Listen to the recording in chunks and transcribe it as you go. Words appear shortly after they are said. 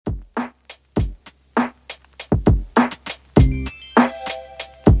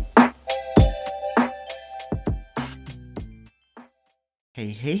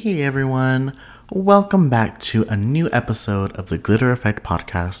Hey everyone. Welcome back to a new episode of the Glitter Effect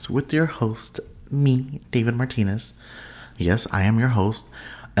podcast with your host, me, David Martinez. Yes, I am your host.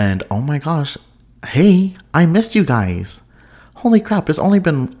 And oh my gosh, hey, I missed you guys. Holy crap, it's only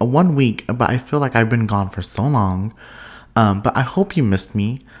been 1 week, but I feel like I've been gone for so long. But I hope you missed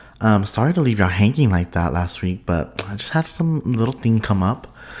me. Sorry to leave y'all hanging like that last week, but I just had some little thing come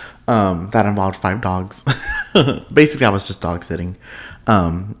up that involved 5 dogs. Basically, I was just dog sitting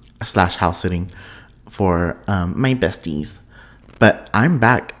slash house sitting for my besties. But I'm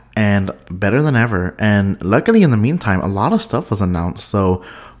back and better than ever. And luckily, in the meantime, a lot of stuff was announced, so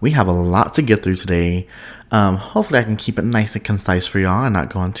we have a lot to get through today. Hopefully, I can keep it nice and concise for y'all and not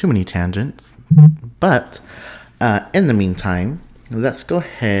go on too many tangents. But in the meantime, let's go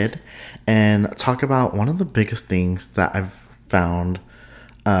ahead and talk about one of the biggest things that I've found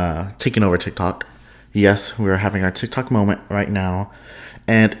taking over TikTok. Yes, we're having our TikTok moment right now.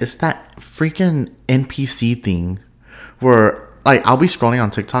 And it's that freaking NPC thing where, like, I'll be scrolling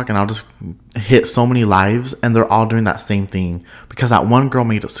on TikTok and I'll just hit so many lives and they're all doing that same thing because that one girl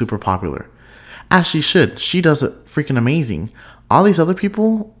made it super popular. As she should. She does it freaking amazing. All these other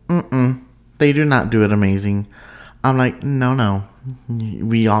people, they do not do it amazing. I'm like, no.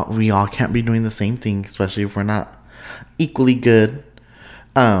 We all can't be doing the same thing, especially if we're not equally good.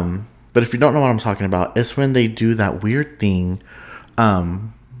 But if you don't know what I'm talking about, it's when they do that weird thing.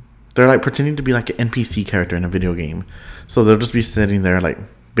 They're like pretending to be like an NPC character in a video game. So they'll just be sitting there like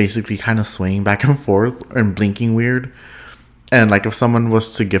basically kind of swaying back and forth and blinking weird. And like if someone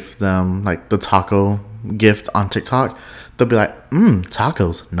was to gift them like the taco gift on TikTok, they'll be like,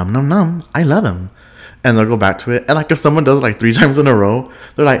 tacos, num num num, I love them. And they'll go back to it. And like if someone does it like 3 times in a row,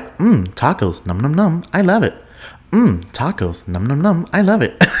 they're like, tacos, num num num, I love it. Tacos, num num num, I love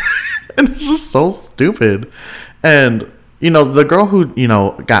it. And it's just so stupid. And the girl who,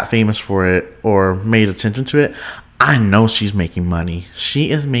 got famous for it or made attention to it, I know she's making money.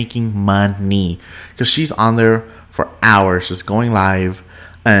 She is making money because she's on there for hours just going live,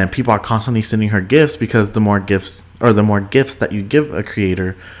 and people are constantly sending her gifts because the more gifts that you give a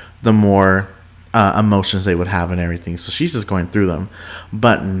creator, the more emotions they would have and everything. So she's just going through them.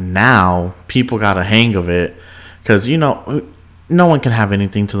 But now people got a hang of it because, no one can have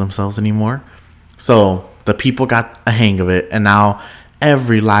anything to themselves anymore. So the people got a hang of it, and now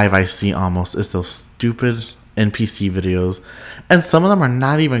every live I see almost is those stupid NPC videos, and some of them are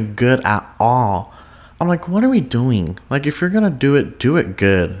not even good at all. I'm like, what are we doing? Like, if you're gonna do it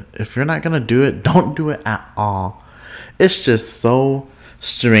good. If you're not gonna do it, don't do it at all. It's just so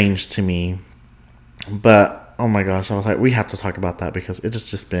strange to me. But oh my gosh, I was like, we have to talk about that because it has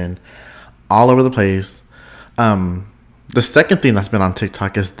just been all over the place. The second thing that's been on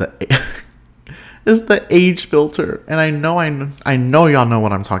TikTok is the age filter. And I know y'all know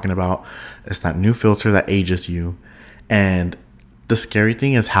what I'm talking about. It's that new filter that ages you. And the scary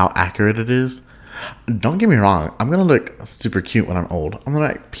thing is how accurate it is. Don't get me wrong. I'm going to look super cute when I'm old. I'm going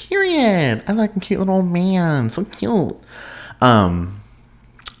to like, period. I'm like a cute little old man. So cute. But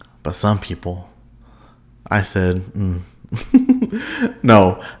some people, I said,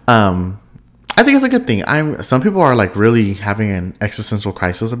 no. I think it's a good thing. Some people are like really having an existential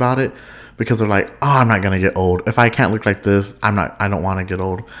crisis about it because they're like, oh, I'm not going to get old. If I can't look like this, I don't want to get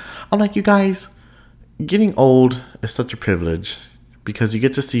old. I'm like, you guys, getting old is such a privilege because you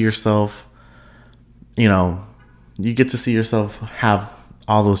get to see yourself, have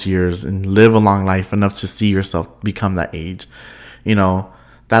all those years and live a long life enough to see yourself become that age.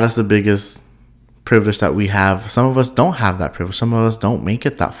 That is the biggest privilege that we have. Some of us don't have that privilege. Some of us don't make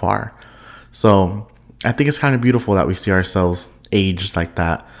it that far. So I think it's kind of beautiful that we see ourselves aged like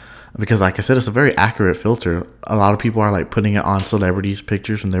that because, like I said, it's a very accurate filter. A lot of people are like putting it on celebrities'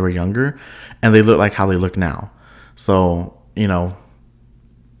 pictures when they were younger and they look like how they look now. So,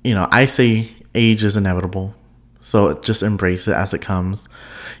 I say age is inevitable. So just embrace it as it comes.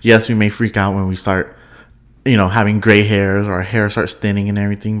 Yes, we may freak out when we start, having gray hairs or our hair starts thinning and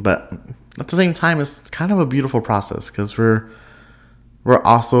everything. But at the same time, it's kind of a beautiful process because we're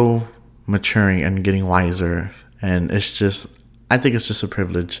also maturing and getting wiser, and I think it's just a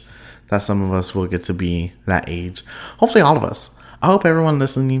privilege that some of us will get to be that age. Hopefully all of us. I hope everyone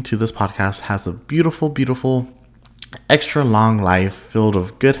listening to this podcast has a beautiful extra long life filled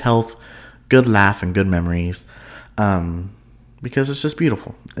of good health, good laugh, and good memories, because it's just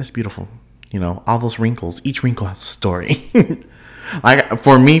beautiful. It's beautiful. All those wrinkles, each wrinkle has a story. Like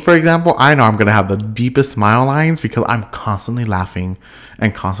for me, for example, I know I'm going to have the deepest smile lines because I'm constantly laughing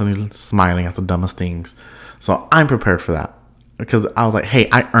and constantly smiling at the dumbest things. So I'm prepared for that because I was like, hey,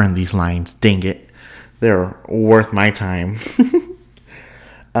 I earned these lines. Dang it. They're worth my time.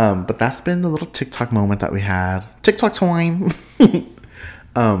 But that's been the little TikTok moment that we had. TikTok time.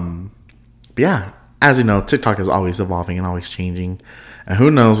 But yeah, as you know, TikTok is always evolving and always changing. And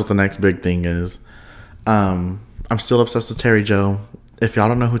who knows what the next big thing is. I'm still obsessed with Terry Joe. If y'all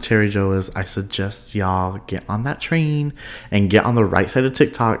don't know who Terry Joe is, I suggest y'all get on that train and get on the right side of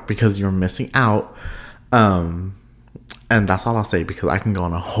TikTok because you're missing out. And that's all I'll say because I can go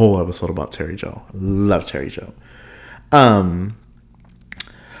on a whole episode about Terry Joe. Love Terry Joe.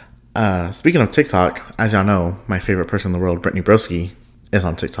 Speaking of TikTok, as y'all know, my favorite person in the world, Brittany Broski, is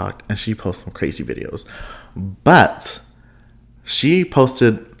on TikTok and she posts some crazy videos. But she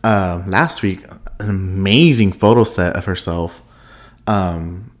posted last week an amazing photo set of herself.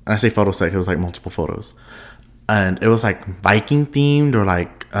 And I say photo set because it was like multiple photos. And it was like Viking themed or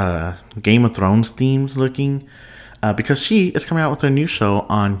like Game of Thrones themed looking. Because she is coming out with a new show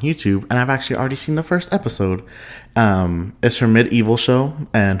on YouTube, and I've actually already seen the first episode. It's her medieval show,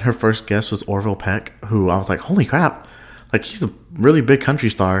 and her first guest was Orville Peck, who I was like, holy crap, like he's a really big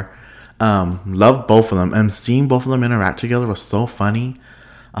country star. Love both of them, and seeing both of them interact together was so funny.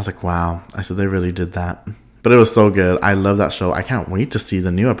 I was like, wow. I said they really did that, but it was so good. I love that show. I can't wait to see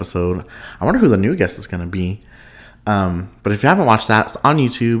the new episode. I wonder who the new guest is going to be. But if you haven't watched that, it's on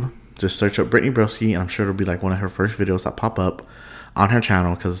YouTube. Just search up Brittany Broski, and I'm sure it'll be like one of her first videos that pop up on her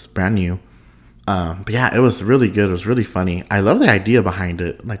channel because it's brand new. But yeah, it was really good. It was really funny. I love the idea behind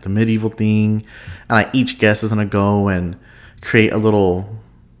it, like the medieval thing, and like each guest is gonna go and create a little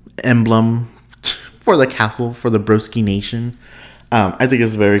emblem for the castle for the Broski Nation. I think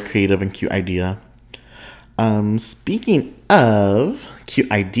it's a very creative and cute idea. Speaking of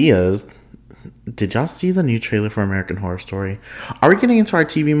cute ideas, did y'all see the new trailer for American Horror Story? Are we getting into our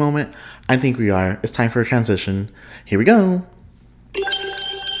TV moment? I think we are. It's time for a transition. Here we go.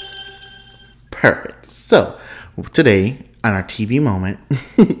 Perfect. So, today, on our TV moment,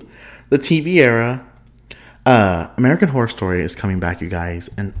 the TV era, American Horror Story is coming back, you guys.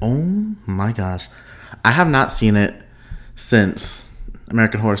 And oh my gosh, I have not seen it since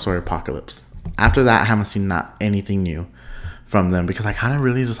American Horror Story Apocalypse. After that, I haven't seen not anything new from them because I kind of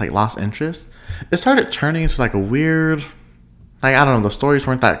really just like lost interest. It started turning into like a weird, like, I don't know, the stories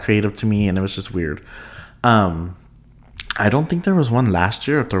weren't that creative to me and it was just weird. I don't think there was one last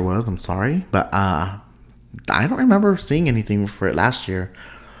year. If there was, I'm sorry, but I don't remember seeing anything for it last year.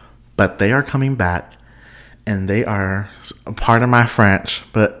 But they are coming back and they are, pardon my French,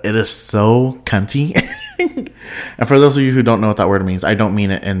 but it is so cunty. And for those of you who don't know what that word means, I don't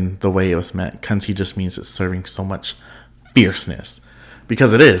mean it in the way it was meant. Cunty just means it's serving so much fierceness,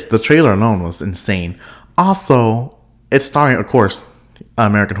 because it is. The trailer alone was insane. Also, it's starring, of course,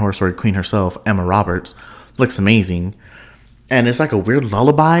 American Horror Story queen herself, Emma Roberts. Looks amazing, and it's like a weird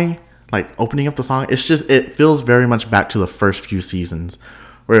lullaby, like opening up the song. It's just, it feels very much back to the first few seasons,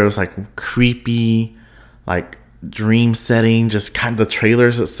 where it was like creepy, like dream setting. Just kind of the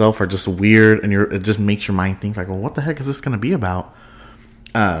trailers itself are just weird, and it just makes your mind think like, well, what the heck is this going to be about?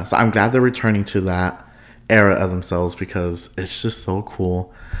 So I'm glad they're returning to that era of themselves because it's just so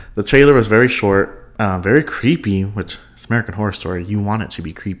cool. The trailer was very short, very creepy, which is American Horror Story. You want it to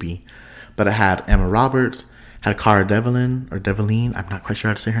be creepy, but it had Emma Roberts, had Cara Delevingne. I'm not quite sure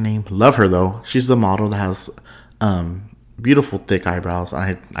how to say her name. Love her though. She's the model that has beautiful thick eyebrows.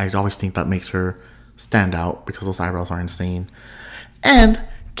 I always think that makes her stand out because those eyebrows are insane. And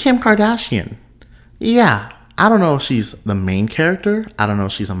Kim Kardashian. Yeah, I don't know if she's the main character. I don't know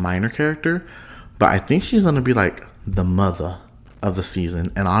if she's a minor character. But I think she's going to be like the mother of the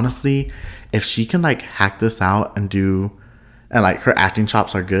season. And honestly, if she can like hack this out and like her acting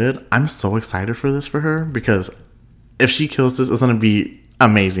chops are good, I'm so excited for this for her, because if she kills this, it's going to be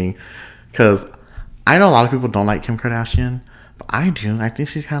amazing. Because I know a lot of people don't like Kim Kardashian, but I do. I think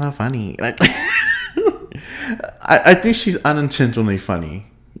she's kind of funny. Like, I think she's unintentionally funny,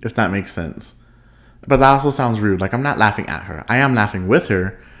 if that makes sense. But that also sounds rude. Like, I'm not laughing at her. I am laughing with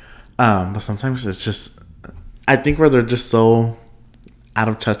her. But sometimes it's just, I think where they're just so out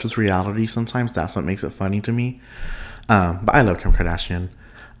of touch with reality, sometimes that's what makes it funny to me. But I love Kim Kardashian.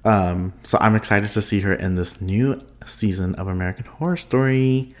 So I'm excited to see her in this new season of American Horror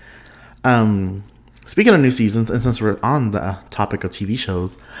Story. Speaking of new seasons, and since we're on the topic of TV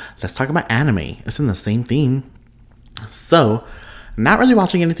shows, let's talk about anime. It's in the same theme. So, not really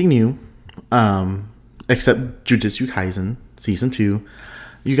watching anything new, except Jujutsu Kaisen Season 2.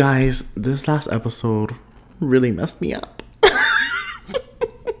 You guys, this last episode really messed me up.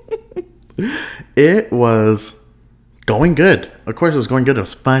 It was going good. Of course, it was going good. It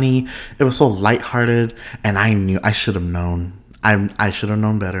was funny. It was so lighthearted. And I should have known. I should have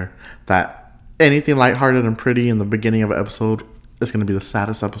known better that anything lighthearted and pretty in the beginning of an episode it's going to be the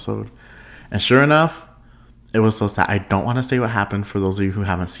saddest episode. And sure enough, it was so sad. I don't want to say what happened for those of you who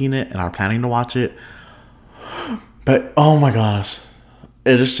haven't seen it and are planning to watch it. But oh my gosh,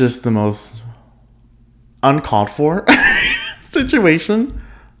 it is just the most uncalled for situation.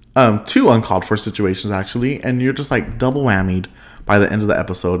 Two uncalled for situations actually, and you're just like double whammied by the end of the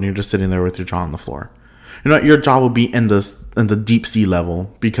episode, and you're just sitting there with your jaw on the floor. You know what? Your jaw will be in the deep sea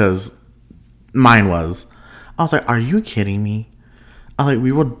level, because mine was. I was like, "Are you kidding me?" I was like,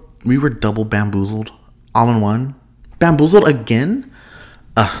 we were double bamboozled, all in one, bamboozled again.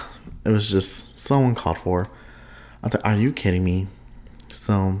 It was just so uncalled for. I was like, "Are you kidding me?"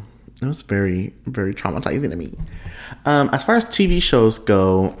 So it was very, very traumatizing to me. As far as TV shows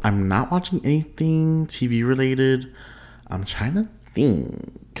go, I'm not watching anything TV related. I'm trying to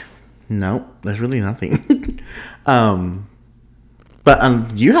think. Nope, there's really nothing.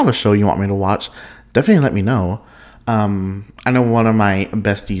 But you have a show you want me to watch, definitely let me know. I know one of my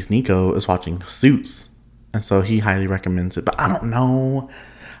besties, Nico, is watching Suits, and so he highly recommends it. But I don't know.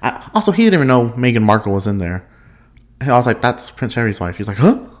 Also, he didn't even know Meghan Markle was in there. I was like, "That's Prince Harry's wife." He's like,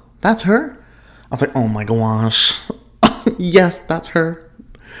 "Huh? That's her?" I was like, "Oh my gosh." Yes, that's her.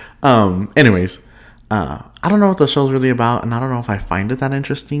 Anyways, I don't know what the show's really about, and I don't know if I find it that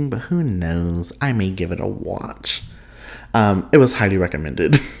interesting, but who knows? I may give it a watch. It was highly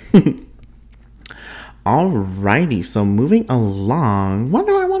recommended. Alrighty, so moving along, what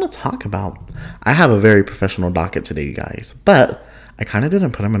do I want to talk about? I have a very professional docket today, you guys, but I kind of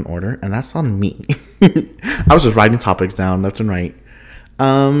didn't put them in order, and that's on me. I was just writing topics down left and right.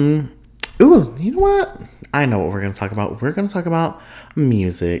 Ooh, you know what? I know what we're going to talk about. We're going to talk about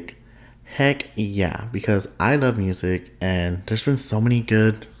music. Heck yeah, because I love music, and there's been so many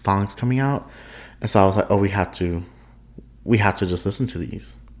good songs coming out, and so I was like, oh, we have to just listen to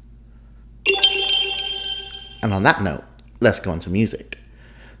these. And on that note, let's go into music.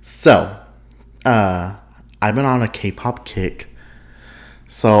 So, I've been on a K-pop kick.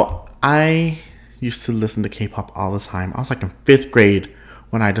 So, I used to listen to K-pop all the time. I was like in 5th grade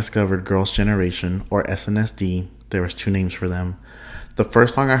when I discovered Girls' Generation, or SNSD. There was 2 names for them. The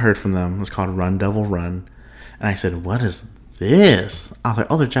first song I heard from them was called Run Devil Run. And I said, what is this? I was like,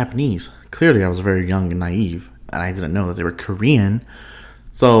 oh, they're Japanese. Clearly, I was very young and naive, and I didn't know that they were Korean.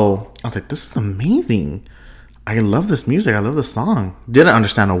 So, I was like, this is amazing. I love this music. I love this song. Didn't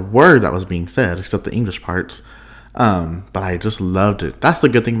understand a word that was being said except the English parts. But I just loved it. That's the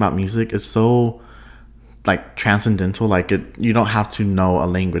good thing about music. It's so like transcendental. Like you don't have to know a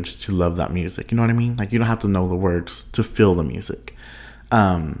language to love that music. You know what I mean? Like you don't have to know the words to feel the music.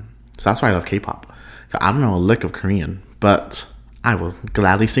 So that's why I love K-pop. I don't know a lick of Korean, but I will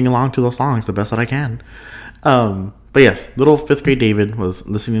gladly sing along to those songs the best that I can. But yes, little 5th grade David was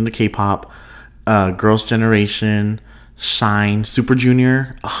listening to K-pop. Girls' Generation, Shine, Super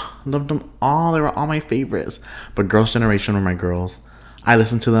Junior. Loved them all. They were all my favorites. But Girls' Generation were my girls. I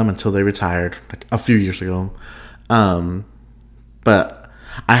listened to them until they retired, like a few years ago. But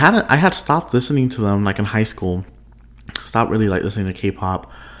I had stopped listening to them like in high school. Stopped really like listening to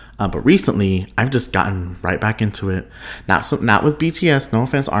K-pop. But recently, I've just gotten right back into it. Not with BTS. No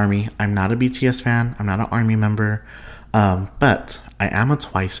offense, ARMY. I'm not a BTS fan. I'm not an ARMY member. But I am a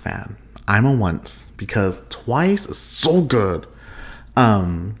Twice fan. I'm a Once, because Twice is so good.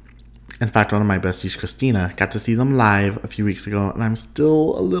 In fact, one of my besties, Christina, got to see them live a few weeks ago, and I'm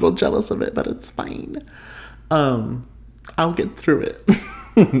still a little jealous of it, but it's fine. I'll get through it.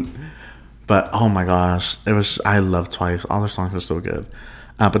 But oh my gosh, I love Twice. All their songs are so good.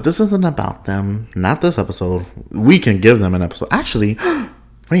 But this isn't about them. Not this episode. We can give them an episode. Actually,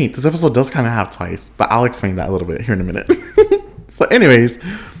 wait, this episode does kind of have Twice, but I'll explain that a little bit here in a minute. So anyways,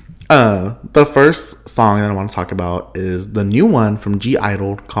 the first song that I want to talk about is the new one from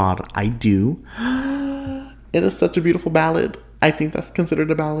G-Idol called I Do. It is such a beautiful ballad. I think that's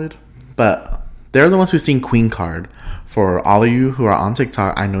considered a ballad. But they're the ones who sing Queen Card. For all of you who are on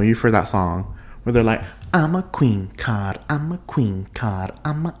TikTok, I know you've heard that song where they're like, I'm a queen card, I'm a queen card,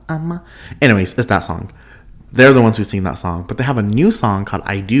 I'm a. Anyways, it's that song. They're the ones who sing that song. But they have a new song called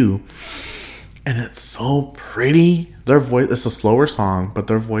I Do. And it's so pretty. Their voice, it's a slower song, but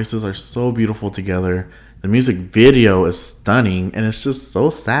their voices are so beautiful together. The music video is stunning, and it's just so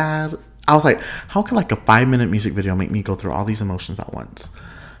sad. I was like, how can like a 5-minute music video make me go through all these emotions at once?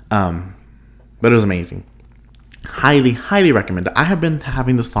 But it was amazing. Highly, highly recommend it. I have been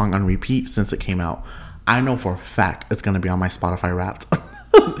having this song on repeat since it came out. I know for a fact it's going to be on my Spotify Wrapped.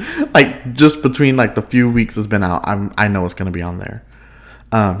 Like, just between like the few weeks it's been out, I know it's going to be on there.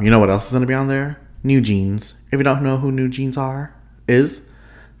 You know what else is going to be on there? New Jeans. If you don't know who New Jeans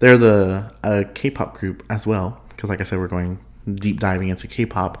they're the K-pop group as well. Because like I said, we're going deep diving into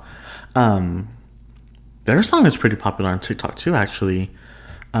K-pop, their song is pretty popular on TikTok too, actually.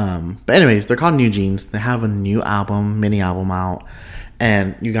 But anyways, they're called New Jeans. They have a new album, mini album out.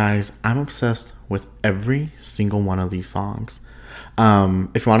 And you guys, I'm obsessed with every single one of these songs.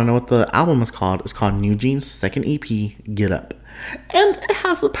 If you want to know what the album is called, it's called New Jeans' second EP, Get Up. And it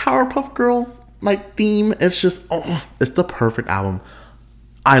has the Powerpuff Girls like theme. It's just, it's the perfect album.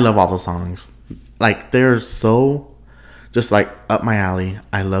 I love all the songs. Like, they're so just like up my alley.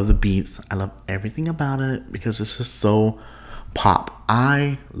 I love the beats. I love everything about it because it's just so pop.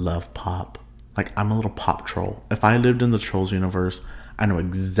 I love pop. Like, I'm a little pop troll. If I lived in the Trolls universe, I know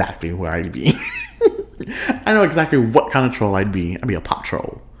exactly where I'd be. I know exactly what kind of troll I'd be. I'd be a pop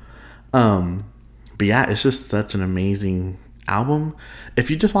troll. But yeah, it's just such an amazing album.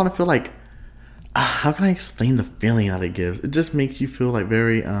 If you just want to feel like, how can I explain the feeling that it gives? It just makes you feel like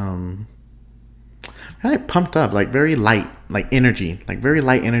very pumped up, like very light, like energy, like very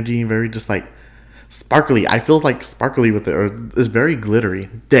light energy, very just like sparkly. I feel like sparkly with it, or it's very glittery.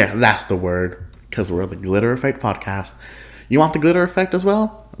 There, that's the word, because we're the Glitter Effect podcast. You want the glitter effect as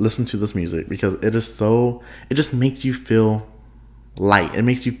well? Listen to this music, because it is so, it just makes you feel light. It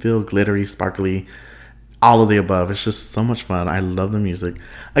makes you feel glittery, sparkly, all of the above. It's just so much fun. I love the music.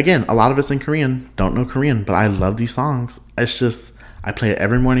 Again, a lot of it's in Korean. Don't know Korean, but I love these songs. It's just, I play it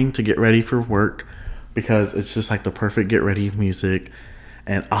every morning to get ready for work, because it's just like the perfect get ready music.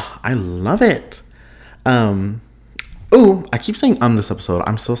 And I love it. Oh, I keep saying this episode.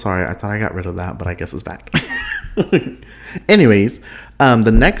 I'm so sorry. I thought I got rid of that, but I guess it's back. Anyways,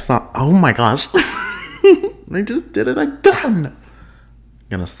 the next song. Oh my gosh. I just did it again. I'm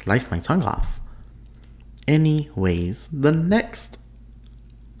gonna slice my tongue off. Anyways, the next.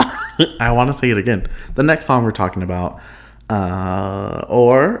 I want to say it again. The next song we're talking about,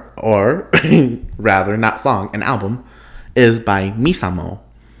 or rather, not song, an album, is by Misamo.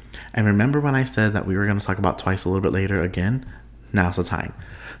 And remember when I said that we were going to talk about Twice a little bit later again? Now's the time.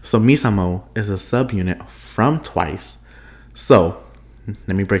 So Misamo is a subunit from Twice. So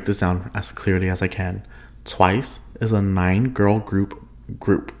let me break this down as clearly as I can. Twice is a 9-girl group,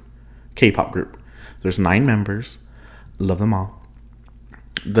 K-pop group. There's 9 members. Love them all.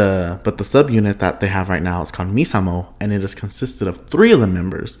 But the subunit that they have right now is called Misamo, and it is consisted of 3 of the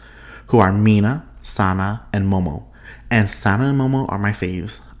members, who are Mina, Sana, and Momo. And Sana and Momo are my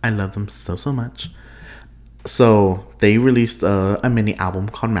faves. I love them so much. So they released a mini album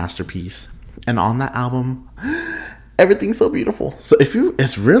called Masterpiece, and on that album, everything's so beautiful. So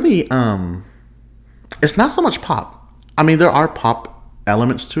it's really it's not so much pop. I mean, there are pop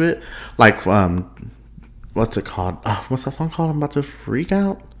elements to it, like what's it called? What's that song called? I'm about to freak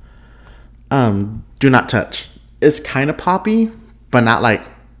out. Do Not Touch. It's kind of poppy, but not like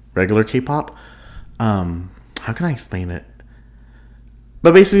regular K-pop. How can I explain it?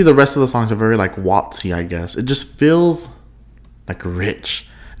 But basically, the rest of the songs are very, like, waltzy, I guess. It just feels, like, rich.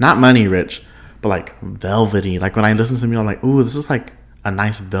 Not money rich, but, like, velvety. Like, when I listen to me, I'm like, ooh, this is, like, a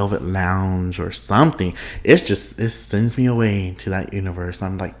nice velvet lounge or something. It sends me away to that universe.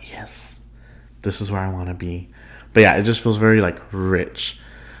 I'm like, yes, this is where I want to be. But, yeah, it just feels very, like, rich.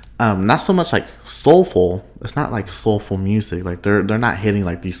 Not so much, like, soulful. It's not, like, soulful music. Like, they're not hitting,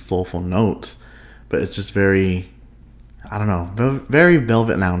 like, these soulful notes. But it's just very, I don't know, very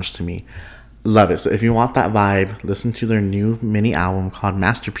Velvet Lounge to me. Love it. So if you want that vibe, listen to their new mini album called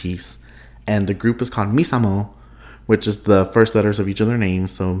Masterpiece. And the group is called Misamo, which is the first letters of each of their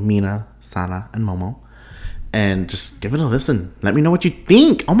names. So Mina, Sana, and Momo. And just give it a listen. Let me know what you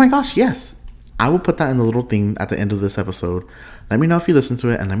think. Oh my gosh, yes. I will put that in the little thing at the end of this episode. Let me know if you listen to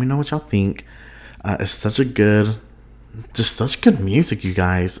it, and let me know what y'all think. It's such good music, you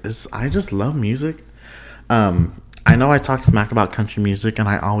guys. I just love music. I know I talk smack about country music, and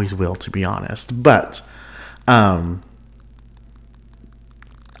I always will, to be honest. But I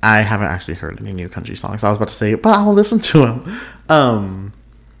haven't actually heard any new country songs. I was about to say, but I'll listen to them.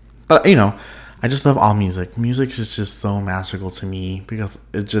 But you know, I just love all music. Music is just so magical to me because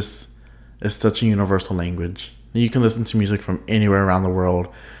it's such a universal language. You can listen to music from anywhere around the world,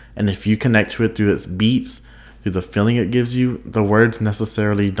 and if you connect to it through its beats, through the feeling it gives you, the words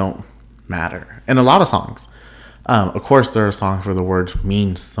necessarily don't matter. In a lot of songs, of course, there are songs where the words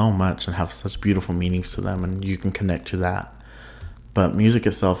mean so much and have such beautiful meanings to them, and you can connect to that. But music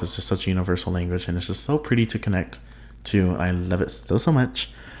itself is just such a universal language, and it's just so pretty to connect to. I love it so much.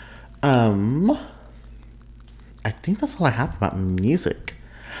 I think that's all I have about music.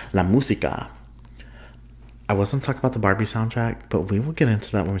 La música. I wasn't talking about the Barbie soundtrack, but we will get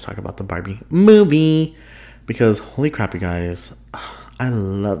into that when we talk about the Barbie movie. Because, holy crap, you guys, I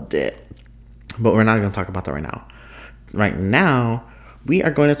loved it. But we're not going to talk about that right now. right now, we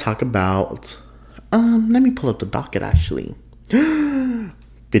are going to talk about. Let me pull up the docket actually.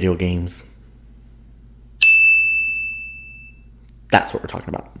 Video games. That's what we're talking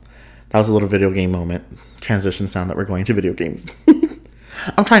about. That was a little video game moment. Transition sound that we're going to video games.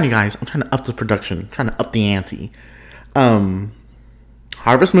 I'm trying, you guys. I'm trying to up the production. Trying to up the ante.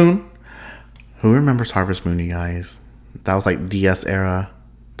 Harvest Moon. Who remembers Harvest Moon, you guys? That was like DS era.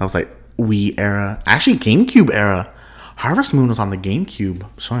 That was like Wii era. Actually, GameCube era. Harvest Moon was on the GameCube.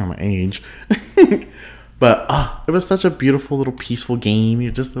 Showing my age. But it was such a beautiful little peaceful game.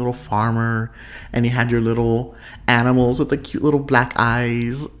 You're just a little farmer. And you had your little animals with the cute little black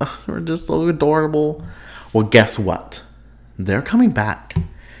eyes. They were just so adorable. Well, guess what? They're coming back.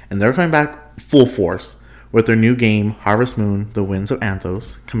 And they're coming back full force with their new game, Harvest Moon, The Winds of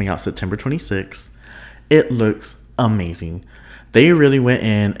Anthos, coming out September 26th. It looks amazing. They really went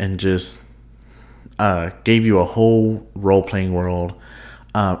in and just gave you a whole role-playing world.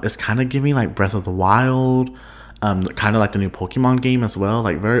 It's kind of giving like Breath of the Wild, kind of like the new Pokemon game as well,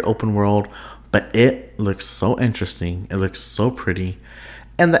 like very open world, but it looks so interesting. It looks so pretty,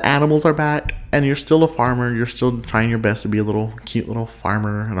 and the animals are back, and you're still a farmer. You're still trying your best to be a little cute little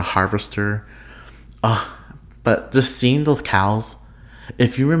farmer and a harvester. But just seeing those cows,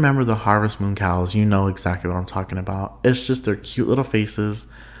 if you remember the Harvest Moon cows, you know exactly what I'm talking about. It's just their cute little faces,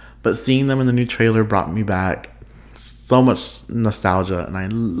 but seeing them in the new trailer brought me back so much nostalgia, and I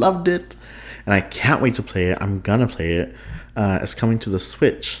loved it, and I can't wait to play it. I'm gonna play it. It's coming to the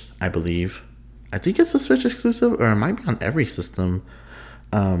Switch, I believe. I think it's a Switch exclusive, or it might be on every system.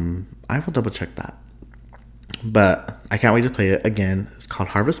 I will double check that, but I can't wait to play it. Again, it's called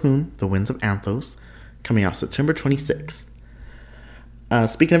Harvest Moon, The Winds of Anthos, coming out September 26th.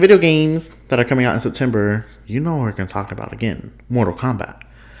 Speaking of video games that are coming out in September, you know what we're gonna talk about again, Mortal Kombat.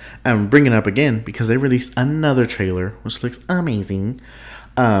 I'm bringing it up again because they released another trailer, which looks amazing.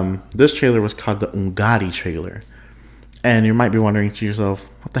 This trailer was called the Ungadi trailer. And you might be wondering to yourself,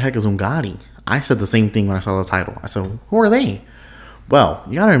 what the heck is Ungadi? I said the same thing when I saw the title. I said, who are they? Well,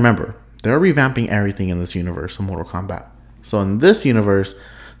 you gotta remember, they're revamping everything in this universe of Mortal Kombat. So in this universe,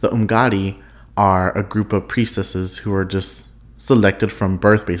 the Ungadi are a group of priestesses who are just selected from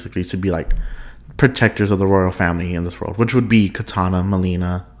birth, basically, to be like protectors of the royal family in this world, which would be Katana,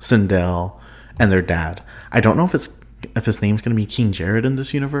 Melina, Sindel, and their dad. I don't know if his name's gonna be King Jared in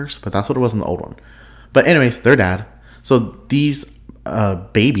this universe, but that's what it was in the old one. But anyways, their dad. So these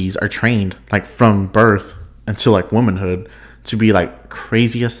babies are trained like from birth until like womanhood to be like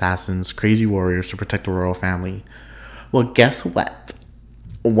crazy assassins, crazy warriors to protect the royal family. Well, guess what?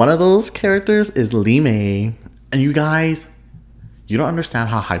 One of those characters is Li Mei, and you guys, you don't understand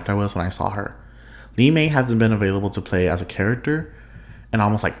how hyped I was when I saw her. Li Mei hasn't been available to play as a character in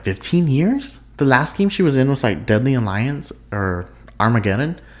almost like 15 years. The last game she was in was like Deadly Alliance or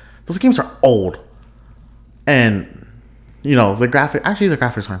Armageddon. Those games are old. And, you know, the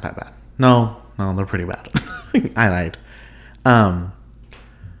graphics aren't that bad. No, they're pretty bad. I lied.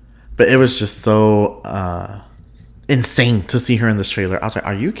 But it was just so insane to see her in this trailer. I was like,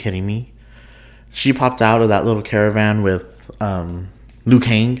 are you kidding me? She popped out of that little caravan with Liu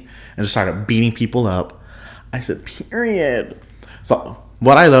Kang and just started beating people up. I said, period. So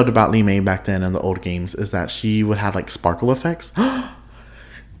what I loved about Li Mei back then in the old games is that she would have like sparkle effects.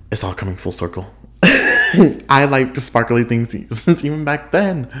 It's all coming full circle. I like the sparkly things since even back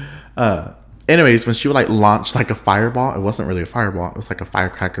then. Anyways, when she would like launch like a fireball, it wasn't really a fireball, it was like a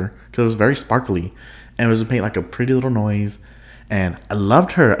firecracker because it was very sparkly and it was making like a pretty little noise. And I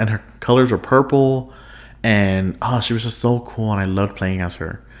loved her, and her colors were purple, and she was just so cool, and I loved playing as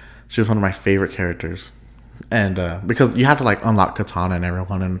her. She was one of my favorite characters. And because you had to like unlock Katana and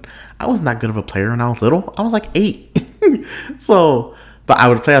everyone, and I wasn't that good of a player when I was little. I was like 8. So, but I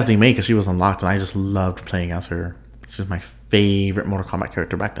would play as Li Mei because she was unlocked, and I just loved playing as her. She was my favorite Mortal Kombat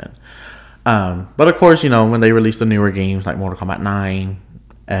character back then. But of course, you know, when they released the newer games like Mortal Kombat 9,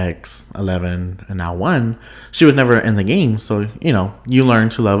 X, 11, and now 1, she was never in the game. So, you know, you learn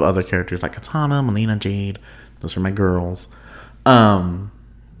to love other characters like Katana, Melina, Jade. Those are my girls.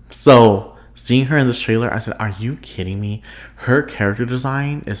 So seeing her in this trailer, I said, are you kidding me? Her character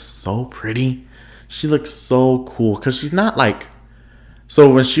design is so pretty. She looks so cool because she's not like...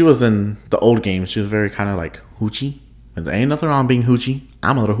 So when she was in the old games, she was very kind of like hoochie. And there ain't nothing wrong being hoochie.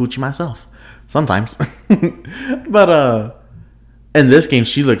 I'm a little hoochie myself. Sometimes. But in this game,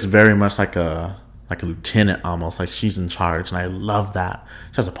 she looks very much like a lieutenant almost. Like she's in charge. And I love that.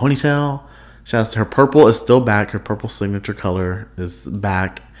 She has a ponytail. She has... Her purple is still back. Her purple signature color is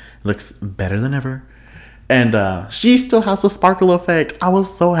back. It looks better than ever. And she still has the sparkle effect. I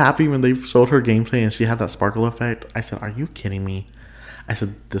was so happy when they showed her gameplay and she had that sparkle effect. I said, are you kidding me? I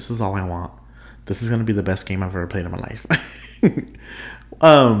said, this is all I want. This is going to be the best game I've ever played in my life.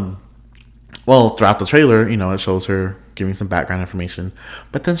 Well, throughout the trailer, it shows her giving some background information.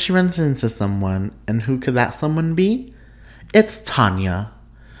 But then she runs into someone. And who could that someone be? It's Tanya.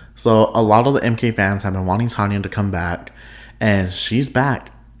 So a lot of the MK fans have been wanting Tanya to come back. And she's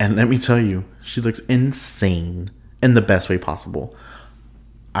back. And let me tell you, she looks insane in the best way possible.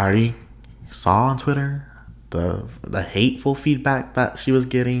 I already saw on Twitter the hateful feedback that she was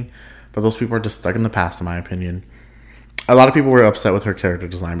getting. But those people are just stuck in the past, in my opinion. A lot of people were upset with her character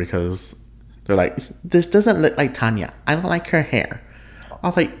design because they're like, this doesn't look like Tanya. I don't like her hair. I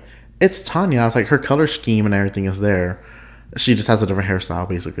was like, it's Tanya. I was like, her color scheme and everything is there. She just has a different hairstyle,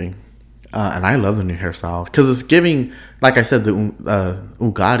 basically. And I love the new hairstyle because it's giving, like I said, the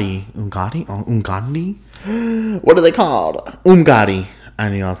Ungadi. What are they called? Ungadi. I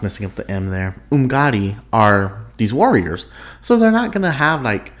knew I was messing up the M there. Ungadi are these warriors. So they're not going to have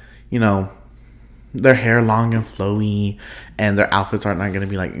their hair long and flowy, and their outfits are not going to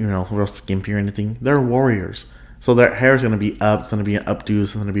be real skimpy or anything. They're warriors. So their hair is going to be up. It's going to be an updo.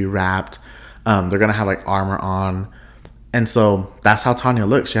 It's going to be wrapped. They're going to have armor on. And so that's how Tanya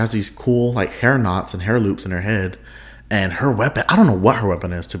looks. She has these cool hair knots and hair loops in her head. And her weapon, I don't know what her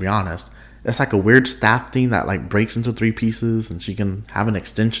weapon is, to be honest. It's a weird staff thing that breaks into 3 pieces and she can have an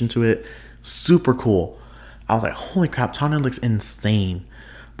extension to it. Super cool. I was like, holy crap, Tanya looks insane.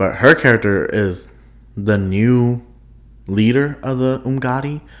 But her character is the new leader of the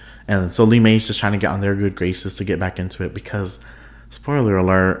Ungadi. And so Li Mei's just trying to get on their good graces to get back into it because, spoiler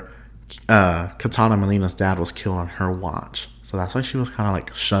alert, Katana Melina's dad was killed on her watch. So that's why she was kind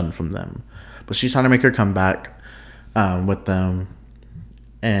of shunned from them. But she's trying to make her come back with them.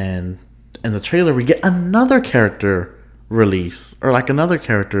 And in the trailer, we get another character release, or another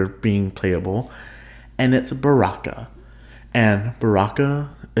character being playable. And it's Baraka. And Baraka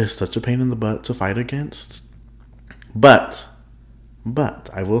is such a pain in the butt to fight against. But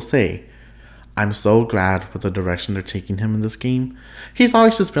I will say, I'm so glad with the direction they're taking him in this game. He's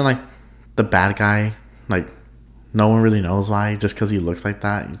always just been the bad guy. No one really knows why, just because he looks like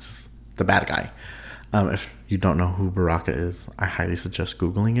that. He's just the bad guy. If you don't know who Baraka is, I highly suggest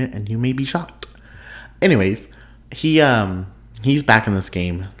Googling it, and you may be shocked. Anyways, he's back in this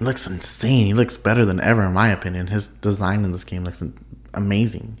game. Looks insane. He looks better than ever, in my opinion. His design in this game looks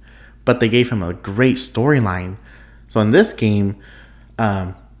amazing. But they gave him a great storyline. So in this game,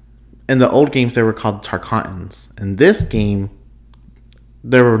 in the old games, they were called Tarkantans. In this game,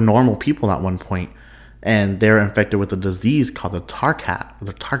 there were normal people at one point, and they were infected with a disease called the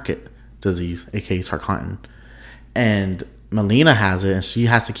Target disease, aka Tarkantan. And Melina has it, and she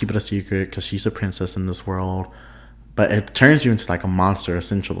has to keep it a secret because she's a princess in this world. But it turns you into a monster,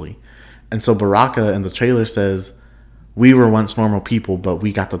 essentially. And so Baraka in the trailer says, we were once normal people, but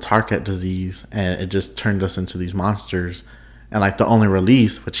we got the Target disease, and it just turned us into these monsters. And the only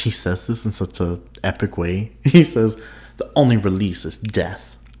release, which he says this in such a epic way, he says, the only release is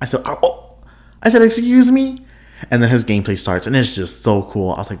death. I said, excuse me? And then his gameplay starts, and it's just so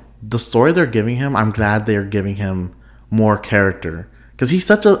cool. I was like, the story they're giving him, I'm glad they're giving him more character. Because he's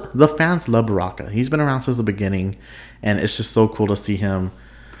the fans love Baraka. He's been around since the beginning, and it's just so cool to see him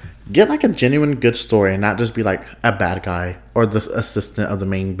get a genuine good story and not just be a bad guy or the assistant of the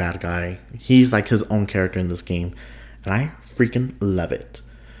main bad guy. He's his own character in this game, and I freaking love it.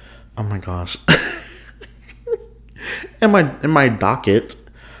 Oh my gosh. in my docket,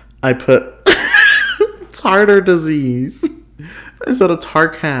 I put tartar disease instead of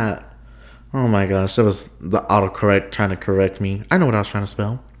Tarkat. Oh my gosh, that was the autocorrect trying to correct me. I know what I was trying to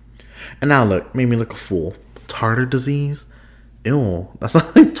spell. And now look, made me look a fool. Tartar disease? Ew, that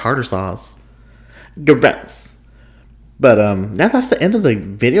sounds like tartar sauce. Gross. But that's the end of the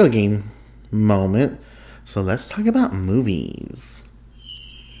video game moment. So let's talk about movies.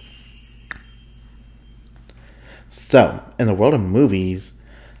 So, in the world of movies,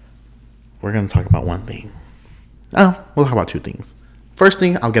 we're going to talk about one thing. Oh, we'll talk about 2 things. First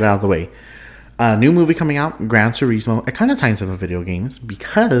thing, I'll get it out of the way. A new movie coming out, Gran Turismo. It kind of ties into video games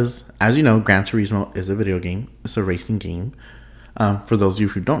because, as you know, Gran Turismo is a video game. It's a racing game. For those of you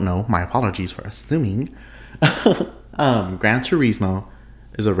who don't know, my apologies for assuming. Gran Turismo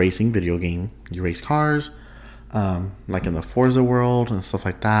is a racing video game. You race cars, like in the Forza world and stuff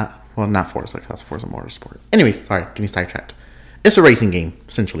like that. Well, not Forza, that's Forza Motorsport. Anyways, sorry, getting sidetracked. It's a racing game,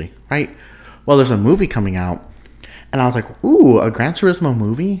 essentially, right? Well, there's a movie coming out, and I was like, ooh, a Gran Turismo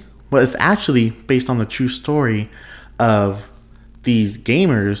movie? Well, it's actually based on the true story of these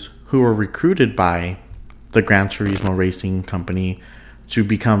gamers who were recruited by the Gran Turismo racing company to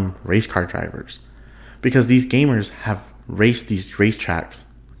become race car drivers, because these gamers have raced these racetracks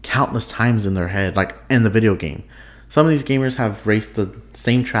countless times in their head, like in the video game. Some of these gamers have raced the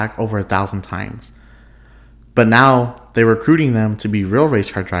same track over 1,000 times. But now they're recruiting them to be real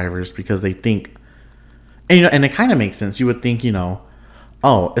race car drivers because they think, and it kind of makes sense. You would think,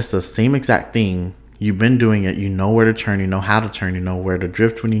 oh, it's the same exact thing. You've been doing it. You know where to turn. You know how to turn. You know where to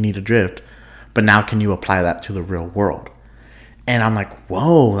drift when you need to drift. But now can you apply that to the real world? And I'm like,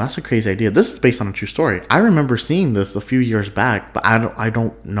 whoa, that's a crazy idea. This is based on a true story. I remember seeing this a few years back, but I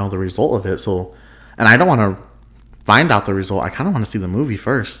don't know the result of it. So, and I don't want to find out the result. I kind of want to see the movie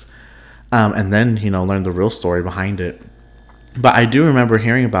first. And then, learn the real story behind it. But I do remember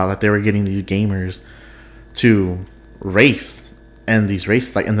hearing about that they were getting these gamers to race and these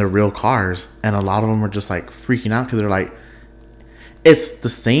races, like in their real cars. And a lot of them were just like freaking out because they're like, it's the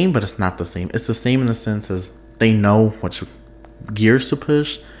same, but it's not the same. It's the same in the sense as they know which gears to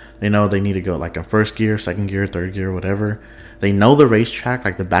push. They know they need to go like in first gear, second gear, third gear, whatever. They know the racetrack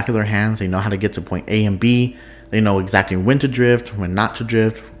like the back of their hands. They know how to get to point A and B. They know exactly when to drift, when not to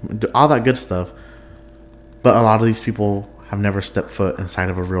drift, all that good stuff. But a lot of these people have never stepped foot inside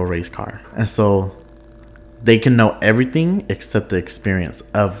of a real race car. And so they can know everything except the experience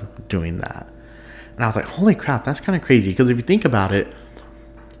of doing that. And I was like, holy crap, that's kind of crazy. Because if you think about it,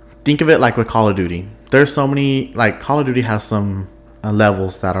 think of it like with Call of Duty. There's so many, like Call of Duty has some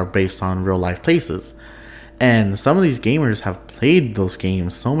levels that are based on real life places. And some of these gamers have played those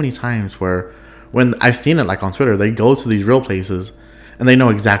games so many times where when I've seen it like on Twitter, they go to these real places and they know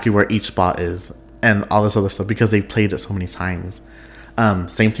exactly where each spot is and all this other stuff because they've played it so many times.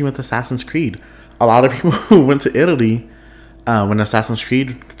 Same thing with Assassin's Creed. A lot of people who went to Italy when Assassin's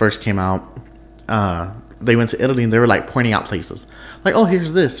Creed first came out, they went to Italy and they were like pointing out places. Like, oh,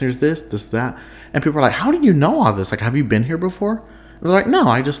 here's this, that. And people are like, how do you know all this? Like, have you been here before? And they're like, no,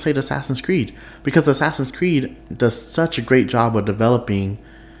 I just played Assassin's Creed. Because Assassin's Creed does such a great job of developing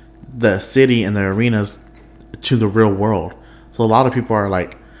the city and the arenas to the real world. So a lot of people are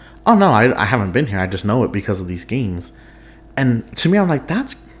like, oh no, I haven't been here. I just know it because of these games. And to me, I'm like,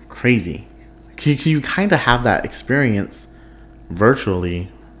 that's crazy. You kind of have that experience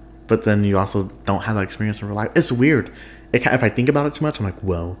virtually, but then you also don't have that experience in real life. It's weird. If I think about it too much, I'm like,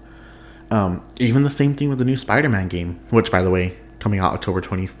 whoa. Even the same thing with the new Spider-Man game, which, by the way, coming out October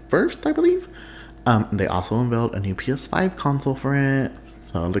 21st, I believe. They also unveiled a new PS5 console for it.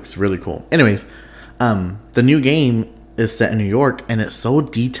 So it looks really cool. Anyways, the new game is set in New York, and it's so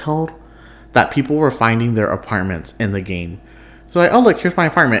detailed that people were finding their apartments in the game. So like, oh look, here's my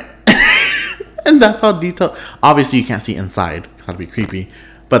apartment. And that's how detailed. Obviously, you can't see inside because that'd be creepy.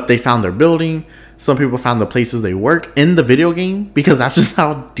 But they found their building. Some people found the places they work in the video game because that's just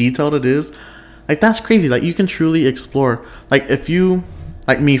how detailed it is. Like, that's crazy. Like, you can truly explore. Like, if you,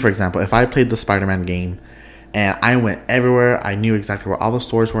 like me, for example, if I played the Spider-Man game and I went everywhere, I knew exactly where all the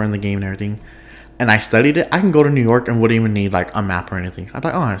stores were in the game and everything, and I studied it, I can go to New York and wouldn't even need, like, a map or anything. I'd be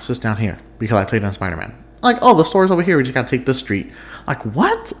like, oh, it's just down here because I played on Spider-Man. Like, oh, the store's over here. We just got to take this street. Like,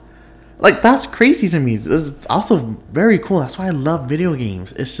 what? Like, that's crazy to me. It's also very cool. That's why I love video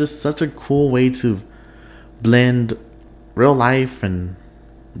games. It's just such a cool way to blend real life and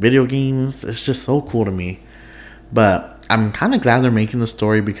video games. It's just so cool to me. But I'm kind of glad they're making the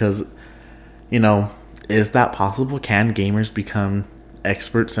story because, you know, is that possible? Can gamers become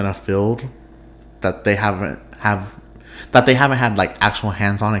experts in a field that they haven't had like actual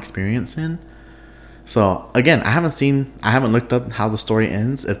hands-on experience in? So again, I haven't looked up how the story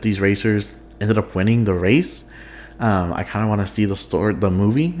ends. If these racers ended up winning the race, I kind of want to see the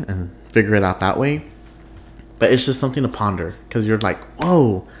movie, and figure it out that way. But it's just something to ponder because you're like,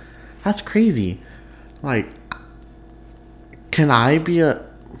 whoa, that's crazy. Like, can I be a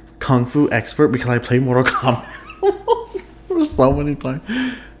kung fu expert because I play Mortal Kombat for so many times,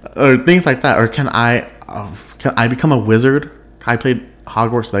 or things like that? Or can I become a wizard? I played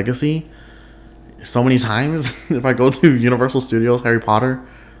Hogwarts Legacy so many times. If I go to Universal Studios, Harry Potter,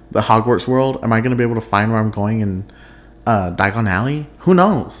 the Hogwarts world, am I going to be able to find where I'm going in Diagon Alley? Who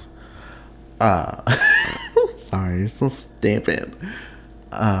knows? Sorry, you're so stupid.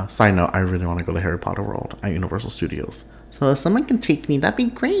 Side note, I really want to go to Harry Potter World at Universal Studios. So if someone can take me, that'd be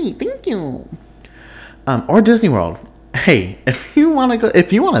great. Thank you. Or Disney World. Hey, if you want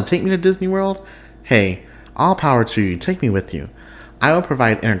to take me to Disney World, hey, all power to you. Take me with you. I will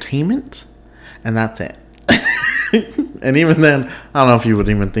provide entertainment, and that's it. And even then, I don't know if you would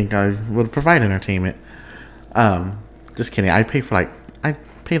even think I would provide entertainment. Just kidding. I'd pay like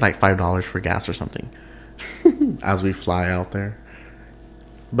 $5 for gas or something as we fly out there.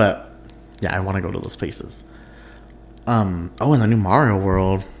 But Yeah, I want to go to those places. Oh, and the new Mario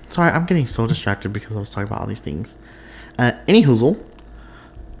world. Sorry, I'm getting so distracted because I was talking about all these things. Any hoozle.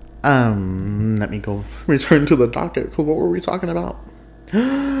 Let me go return to the docket. Because what were we talking about?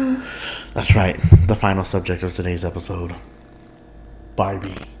 That's right. The final subject of today's episode.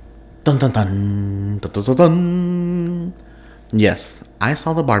 Barbie. Dun dun dun. Dun dun dun dun. Yes, I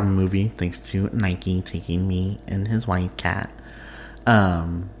saw the Barbie movie thanks to Nike taking me and his white cat.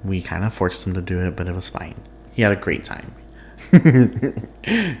 We kind of forced him to do it, but it was fine. He had a great time.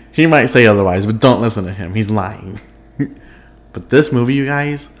 He might say otherwise, but don't listen to him. He's lying. But this movie, you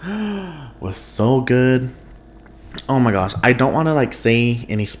guys, was so good. Oh my gosh. I don't want to like say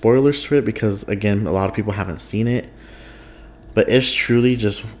any spoilers to it because, again, a lot of people haven't seen it. But it's truly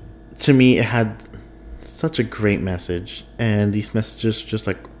just, to me, it had such a great message. And these messages just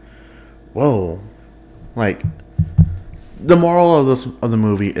like, whoa. Like, the moral of the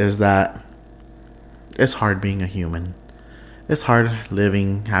movie is that it's hard being a human. It's hard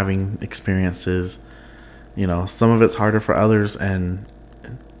living, having experiences. You know, some of it's harder for others, and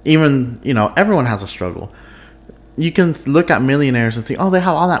even, you know, everyone has a struggle. You can look at millionaires and think, oh, they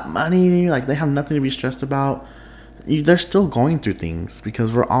have all that money, like they have nothing to be stressed about. They're still going through things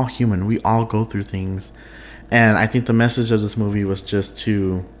because we're all human. We all go through things. And I think the message of this movie was just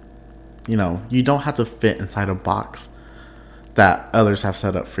to, you know, you don't have to fit inside a box that others have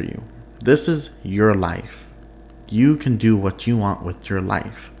set up for you. This is your life. You can do what you want with your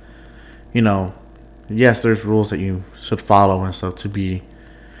life. You know, yes, there's rules that you should follow and stuff to be,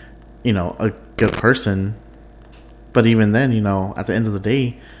 you know, a good person. But even then, you know, at the end of the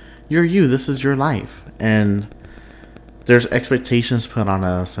day, you're you. This is your life. And there's expectations put on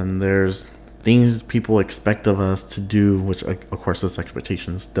us, and there's things people expect of us to do, which, of course, it's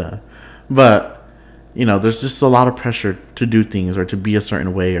expectations, duh. But, you know, there's just a lot of pressure to do things or to be a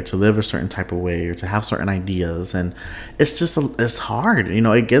certain way or to live a certain type of way or to have certain ideas. And it's just, it's hard. You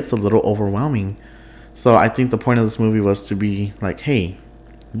know, it gets a little overwhelming. So I think the point of this movie was to be like, hey,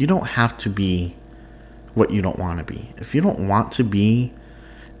 you don't have to be what you don't want to be. If you don't want to be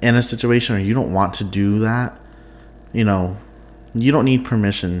in a situation or you don't want to do that, you know, you don't need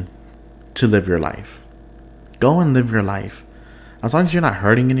permission to live your life. Go and live your life. As long as you're not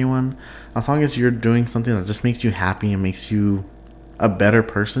hurting anyone, as long as you're doing something that just makes you happy and makes you a better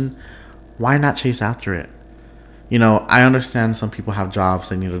person, why not chase after it? You know, I understand some people have jobs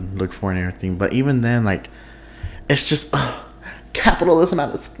they need to look for and everything, but even then, like, it's just capitalism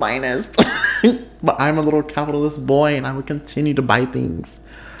at its finest. But I'm a little capitalist boy and I would continue to buy things.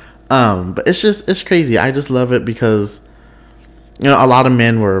 But it's crazy. I just love it because, you know, a lot of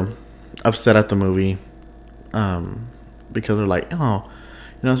men were upset at the movie. Because they're like, oh,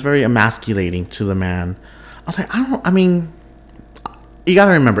 you know, it's very emasculating to the man. I was like, I mean, you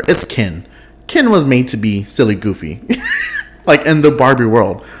gotta remember, it's Ken. Ken was made to be silly goofy. Like, in the Barbie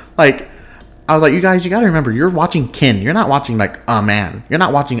world. Like, I was like, you guys, you gotta remember, you're watching Ken. You're not watching, like, a man. You're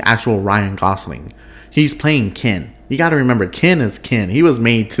not watching actual Ryan Gosling. He's playing Ken. You gotta remember, Ken is Ken. He was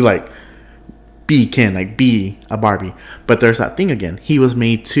made to, like, be Ken, like, be a Barbie. But there's that thing again. He was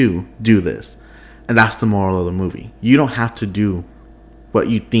made to do this. And that's the moral of the movie. You don't have to do what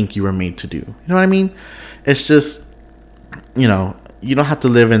you think you were made to do. You know what I mean? It's just, you know, you don't have to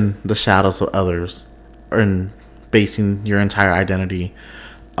live in the shadows of others or in basing your entire identity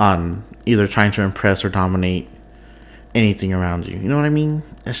on either trying to impress or dominate anything around you. You know what I mean?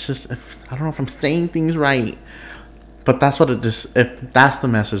 It's just, I don't know if I'm saying things right, but that's what it just, if that's the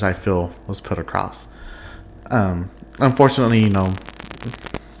message I feel was put across. Unfortunately, you know,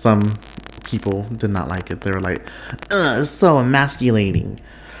 some people did not like it. They were like, it's so emasculating.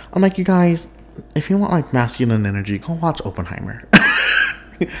 I'm like, you guys, if you want like masculine energy, go watch Oppenheimer.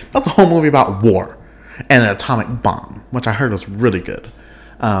 That's a whole movie about war and an atomic bomb, which I heard was really good.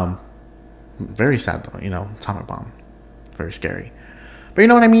 Very sad though, you know, atomic bomb, very scary. But you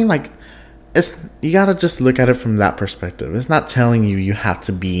know what I mean? Like, it's, you gotta just look at it from that perspective. It's not telling you you have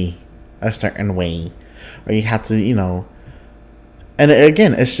to be a certain way or you have to, you know. And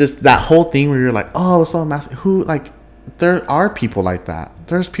again, it's just that whole thing where you're like, oh, it's so massive. Who, like, there are people like that.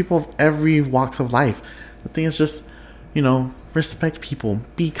 There's people of every walks of life. The thing is just, you know, respect people.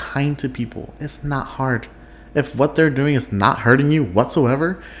 Be kind to people. It's not hard. If what they're doing is not hurting you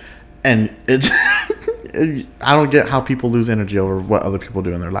whatsoever, and I don't get how people lose energy over what other people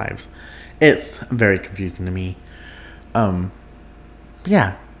do in their lives. It's very confusing to me.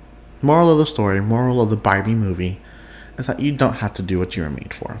 Yeah. Moral of the story, moral of the Barbie movie, is that you don't have to do what you were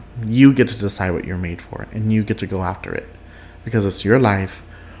made for. You get to decide what you're made for, and you get to go after it. Because it's your life.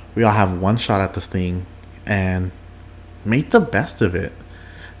 We all have one shot at this thing, and make the best of it.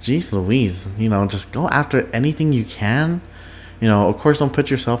 Jeez Louise, just go after anything you can. Of course, don't put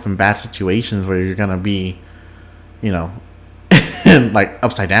yourself in bad situations where you're gonna be, you know, like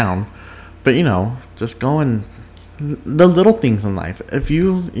upside down. But just go and the little things in life. If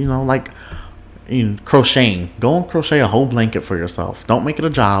like crocheting, go and crochet a whole blanket for yourself. Don't make it a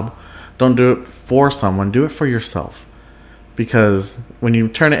job. Don't do it for someone. Do it for yourself. Because when you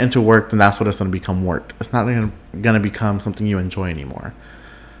turn it into work, then that's what it's going to become, work. It's not going to become something you enjoy anymore.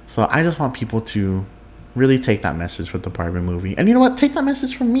 So I just want people to really take that message with the Barbie movie. And you know what? Take that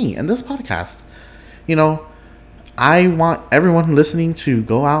message from me and this podcast. I want everyone listening to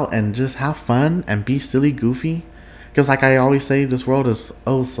go out and just have fun and be silly, goofy. Because like I always say, this world is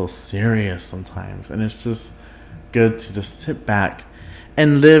oh so serious sometimes. And it's just good to just sit back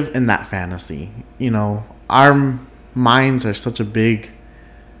and live in that fantasy. Our minds are such a big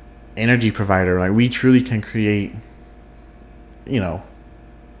energy provider. Like, we truly can create,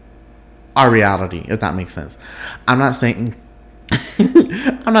 our reality, if that makes sense. I'm not saying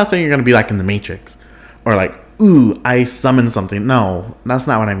you're gonna be like in the Matrix or like, ooh, I summoned something. No, that's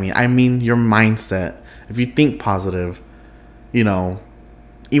not what I mean. I mean your mindset. If you think positive, even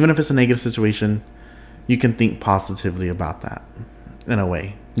if it's a negative situation, you can think positively about that. In a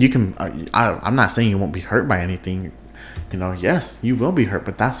way, you can. I'm not saying you won't be hurt by anything. Yes, you will be hurt,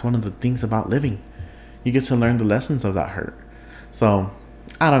 but that's one of the things about living. You get to learn the lessons of that hurt. So,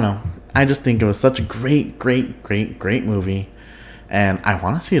 I don't know. I just think it was such a great, great, great, great movie. And I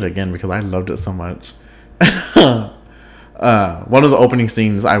want to see it again because I loved it so much. One of the opening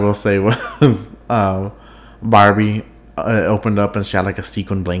scenes, I will say, was Barbie opened up and she had like a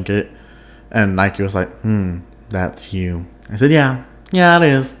sequin blanket. And Nike was like, that's you. I said, yeah, it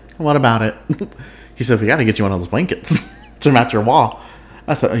is. What about it? He said, we got to get you one of those blankets to match your wall.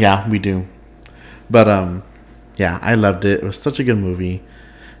 I said, yeah, we do. But, yeah, I loved it. It was such a good movie.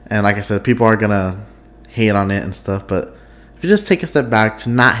 And like I said, people are going to hate on it and stuff. But if you just take a step back to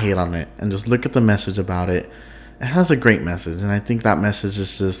not hate on it and just look at the message about it, it has a great message. And I think that message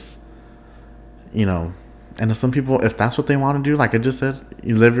is just, and to some people, if that's what they want to do, like I just said,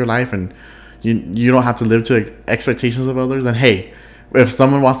 you live your life and you don't have to live to expectations of others. And hey, if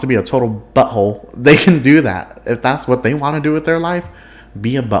someone wants to be a total butthole, they can do that. If that's what they want to do with their life,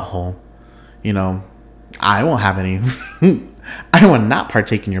 be a butthole. I won't have any. I will not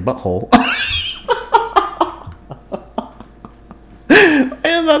partake in your butthole.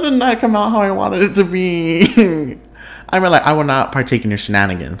 And that did not come out how I wanted it to be. I mean, like, I will not partake in your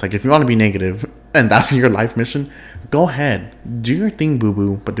shenanigans. Like, if you want to be negative and that's your life mission, go ahead. Do your thing,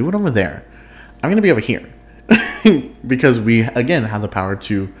 boo-boo, but do it over there. I'm going to be over here. Because we, again, have the power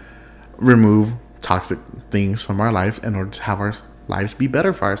to remove toxic things from our life in order to have our lives be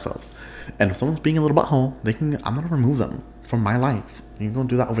better for ourselves. And if someone's being a little butthole, I'm going to remove them from my life. You're going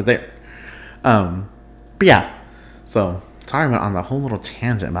to do that over there. But yeah. So, sorry I went on the whole little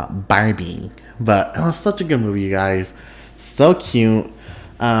tangent about Barbie. But it was such a good movie, you guys. So cute.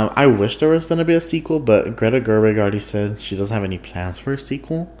 I wish there was going to be a sequel, but Greta Gerwig already said she doesn't have any plans for a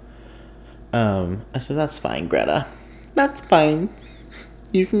sequel. I said, that's fine, Greta. That's fine.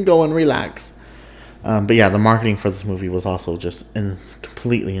 You can go and relax. But yeah, the marketing for this movie was also just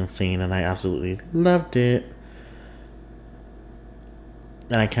completely insane, and I absolutely loved it.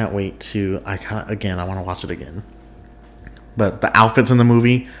 And I can't wait to, I want to watch it again. But the outfits in the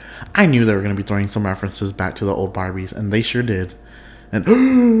movie, I knew they were going to be throwing some references back to the old Barbies, and they sure did.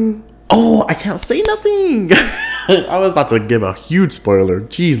 And, oh, I can't say nothing. I was about to give a huge spoiler.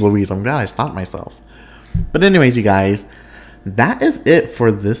 Jeez Louise, I'm glad I stopped myself. But anyways, you guys, that is it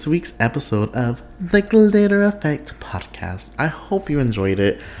for this week's episode of the Glitter Effect podcast. I hope you enjoyed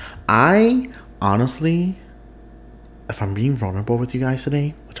it. I honestly, if I'm being vulnerable with you guys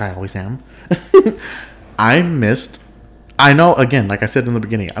today, which I always am, I know, again, like I said in the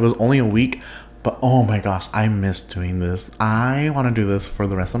beginning, I was only a week, but oh my gosh, I miss doing this. I want to do this for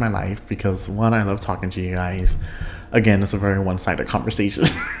the rest of my life because, one, I love talking to you guys. Again, it's a very one-sided conversation.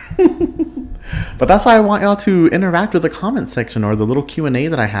 But that's why I want y'all to interact with the comment section or the little Q&A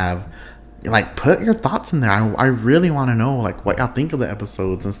that I have. Like, put your thoughts in there. I really want to know, like, what y'all think of the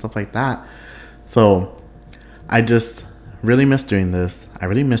episodes and stuff like that. So, I just really missed doing this. I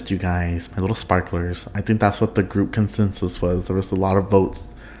really missed you guys, my little sparklers. I think that's what the group consensus was. There was a lot of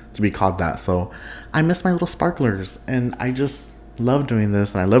votes to be called that. So I miss my little sparklers, and I just love doing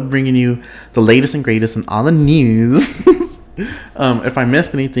this, and I love bringing you the latest and greatest and all the news. If I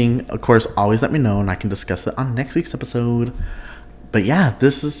missed anything, of course, always let me know, and I can discuss it on next week's episode. But yeah,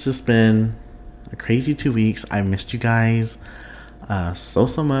 this has just been a crazy 2 weeks. I missed you guys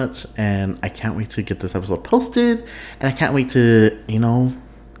so much, and I can't wait to get this episode posted, and I can't wait to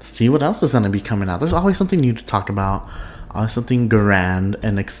see what else is going to be coming out. There's always something new to talk about, always something grand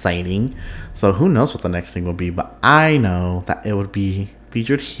and exciting. So who knows what the next thing will be, but I know that it would be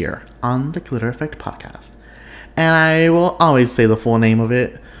featured here on the Glitter Effect podcast. And I will always say the full name of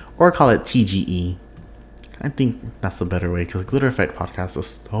it or call it TGE. I think that's a better way because Glitter Effect podcast is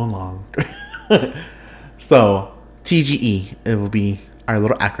so long. So TGE, it will be our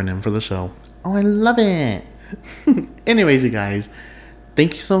little acronym for the show. Oh, I love it. Anyways, you guys,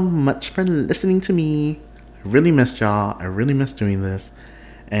 thank you so much for listening to me. I really missed y'all. I really missed doing this.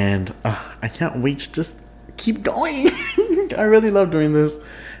 And I can't wait to just keep going. I really love doing this.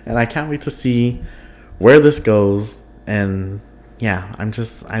 And I can't wait to see where this goes. And yeah,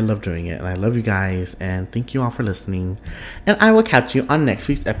 I love doing it. And I love you guys. And thank you all for listening. And I will catch you on next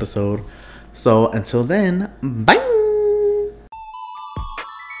week's episode. So until then, bye.